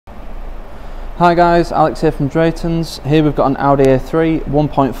Hi guys, Alex here from Drayton's. Here we've got an Audi A3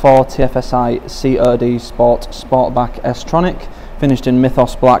 1.4 TFSI CoD Sport Sportback S Tronic, finished in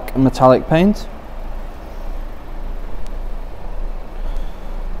Mythos black metallic paint.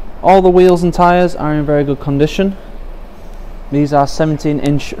 All the wheels and tyres are in very good condition. These are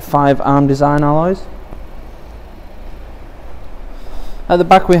 17-inch 5-arm design alloys. At the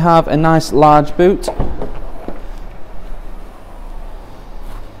back we have a nice large boot.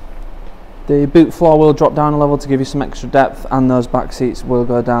 The boot floor will drop down a level to give you some extra depth, and those back seats will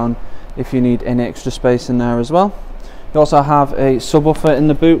go down if you need any extra space in there as well. You also have a subwoofer in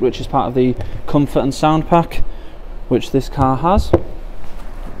the boot, which is part of the comfort and sound pack which this car has.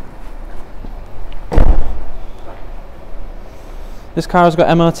 This car has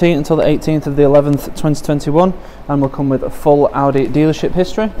got MOT until the 18th of the 11th 2021 and will come with a full Audi dealership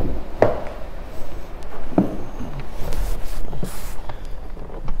history.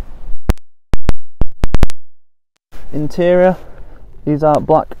 Interior, these are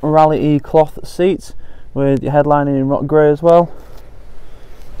black Rally E cloth seats with your headlining in rock grey as well.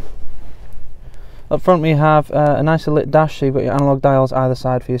 Up front we have a nicely lit dash, so you've got your analog dials either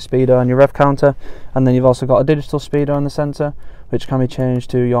side for your speedo and your rev counter, and then you've also got a digital speedo in the centre which can be changed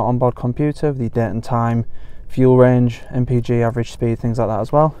to your onboard computer with the date and time, fuel range, MPG, average speed, things like that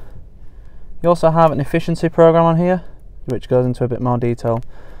as well. You also have an efficiency program on here which goes into a bit more detail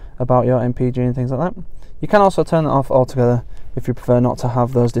about your MPG and things like that. You can also turn it off altogether if you prefer not to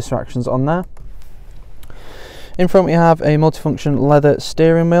have those distractions on there. In front we have a multifunction leather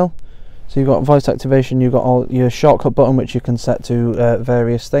steering wheel. So you've got voice activation, you've got all your shortcut button which you can set to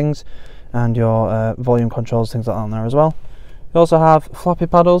various things, and your volume controls, things like that on there as well. You also have floppy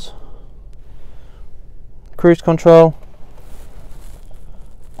paddles, cruise control,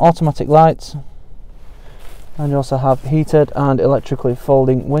 automatic lights, and you also have heated and electrically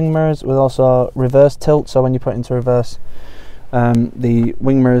folding wing mirrors with also reverse tilt, so when you put it into reverse the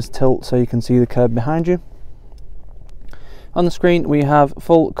wing mirrors tilt so you can see the curb behind you. On the screen we have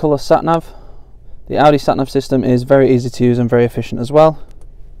full colour sat-nav. The Audi sat-nav system is very easy to use and very efficient as well.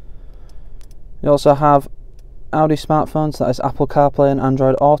 You also have Audi smartphones, that is Apple CarPlay and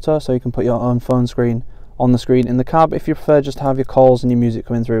Android Auto, so you can put your own phone screen on the screen in the car, but if you prefer just to have your calls and your music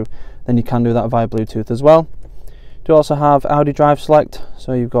coming through, then you can do that via Bluetooth as well. You also have Audi Drive Select,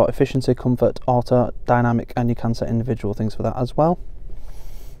 so you've got efficiency, comfort, auto, dynamic, and you can set individual things for that as well.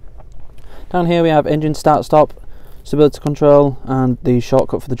 Down here we have engine start stop, stability control, and the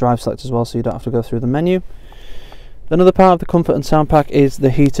shortcut for the Drive Select as well, so you don't have to go through the menu. Another part of the comfort and sound pack is the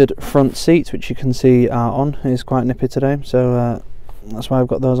heated front seats, which you can see are on. It is quite nippy today, so that's why I've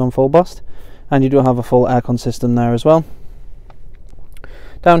got those on full blast. And you do have a full aircon system there as well.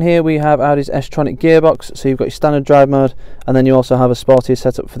 Down here we have Audi's S-Tronic gearbox, so you've got your standard drive mode, and then you also have a sportier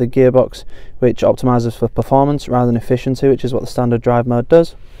setup for the gearbox which optimises for performance rather than efficiency, which is what the standard drive mode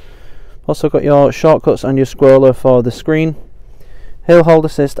does. Also got your shortcuts and your scroller for the screen, hill hold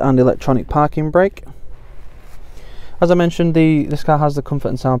assist and electronic parking brake. As I mentioned, this car has the comfort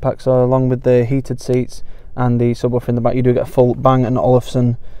and sound pack, so along with the heated seats and the subwoofer in the back, you do get a full Bang &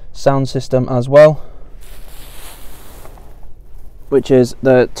 Olufsen sound system as well, which is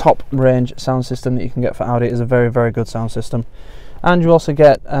the top range sound system that you can get for Audi. It is a very, very good sound system. And you also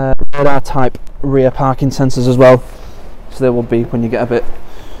get radar type rear parking sensors as well, so they will beep when you get a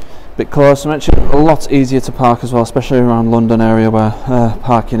bit close. And actually a lot easier to park as well, especially around London area where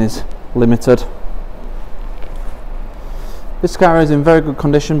parking is limited. This car is in very good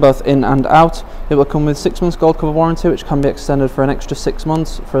condition both in and out. It will come with 6 months gold cover warranty, which can be extended for an extra 6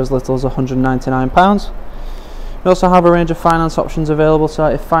 months for as little as £199. We also have a range of finance options available, so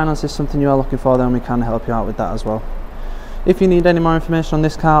if finance is something you are looking for, then we can help you out with that as well. If you need any more information on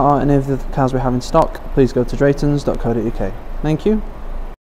this car or any of the cars we have in stock, please go to draytons.co.uk. Thank you.